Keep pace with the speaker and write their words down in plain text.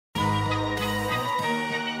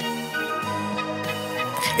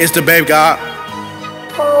It's the Babe God.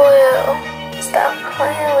 For real. Stop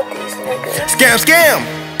playing with these niggas. Scam, scam!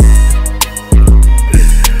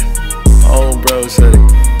 Oh, bro, said it.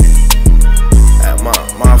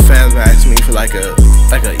 My fans been asking me for like a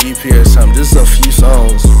EP or something, just a few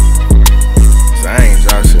songs. Cause I ain't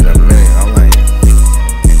dropped shit in a minute. I'm like,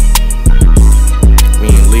 me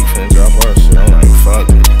and Leak finna drop our shit. I'm like, fuck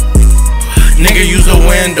it. Nigga use a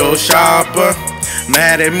window shopper,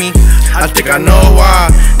 mad at me. I think I know why.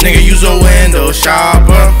 Nigga use a window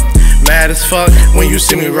shopper, mad as fuck when you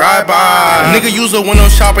see me ride by. Nigga use a window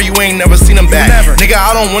shopper, you ain't never seen him back. Nigga,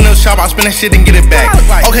 I don't window shop, I spin that shit and get it back.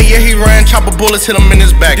 Okay, yeah, he ran, chopper bullets hit him in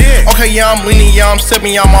his back. Okay, yeah, I'm leaning, yeah, I'm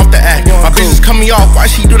stepping, yeah, I'm off the act. My bitch is cut me off, why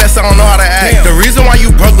she do that so I don't know how to act? The reason why you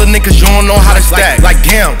broke little niggas, you don't know how to stack. Like,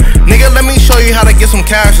 damn, nigga, let me show you how to get some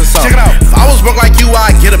cash or something. Check it out. If I was broke like you,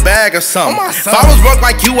 I'd get a bag or something. If I was broke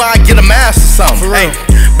like you, I'd get a mask or something. Hey,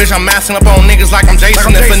 bitch, I'm masking up on niggas like I'm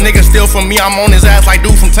Jason. If a nigga steal from me, I'm on his ass like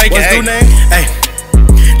dude from Taken. Hey,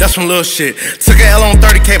 that's some little shit. Took a L on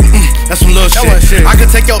 30K, that's some little shit. I could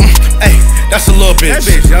take your, hey, that's a little bitch. That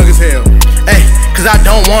bitch young as hell. Hey, cause I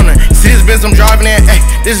don't wanna. See this bitch I'm driving in, hey,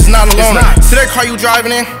 this is not a loaner. See that car you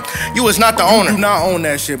driving in, you is not the owner. You do not own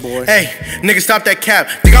that shit, boy. Hey, nigga, stop that cap.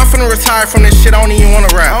 Think I'm finna retire from this shit, I don't even wanna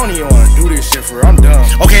rap. I don't even wanna do this shit for real, I'm done.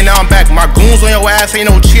 Okay, now I'm back. My goons on your ass ain't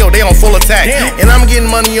no chill, they on full attack. Damn. And I'm getting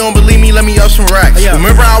money, you don't believe me, let me up some racks.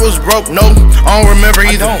 Remember I was broke? No, I don't remember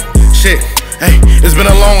either. Shit. Hey, it's been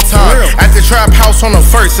a long time. At the trap house on the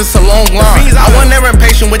first, it's a long line. I wasn't never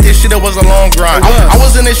impatient with this shit, it was a long grind. I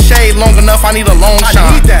was in the shade long enough, I need a long shine.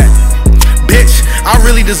 I need that. Bitch, I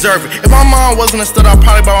really deserve it. If my mom wasn't a stud, I'd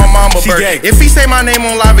probably buy my mom a birthday. If he say my name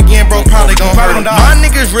on live again, bro, probably gon' hurt him. My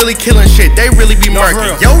niggas really killing shit, they really be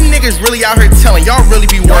murking. Yo niggas really out here telling, y'all really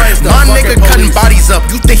be working. My nigga cutting bodies up,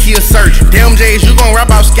 you think he a surgeon. Damn J's, you gon'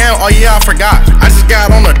 rap out scam? Oh yeah, I forgot. I just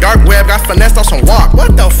got on the dark web, got finessed off some walk.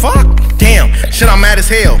 What the fuck? Damn, shit, I'm mad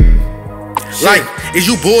as hell. Like, is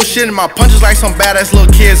you bullshitting? My punches like some badass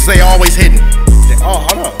little kids, they always hitting. Oh,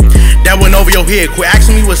 hold up. That went over your head. Quit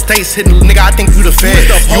asking me what state's hitting, nigga. I think you the fed.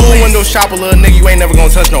 You a window shopper, little nigga. You ain't never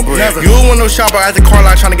gonna touch no bread. You a window shopper at the car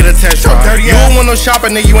lot trying to get a test drive. You a window shopper,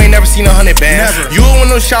 nigga. You ain't never seen 100 bands. You a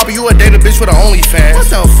window shopper. You a date a bitch with an OnlyFans. What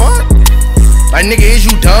the fuck? Like, nigga, is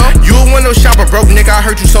you dumb? You a window shopper, broke nigga. I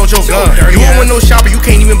heard you sold your gun. You a window shopper. You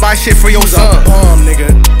can't even buy shit for your son. Bum, nigga.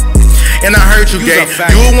 And I heard you gay.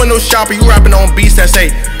 You a window shopper. You rapping on beats that say,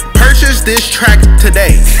 purchase this track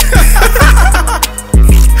today.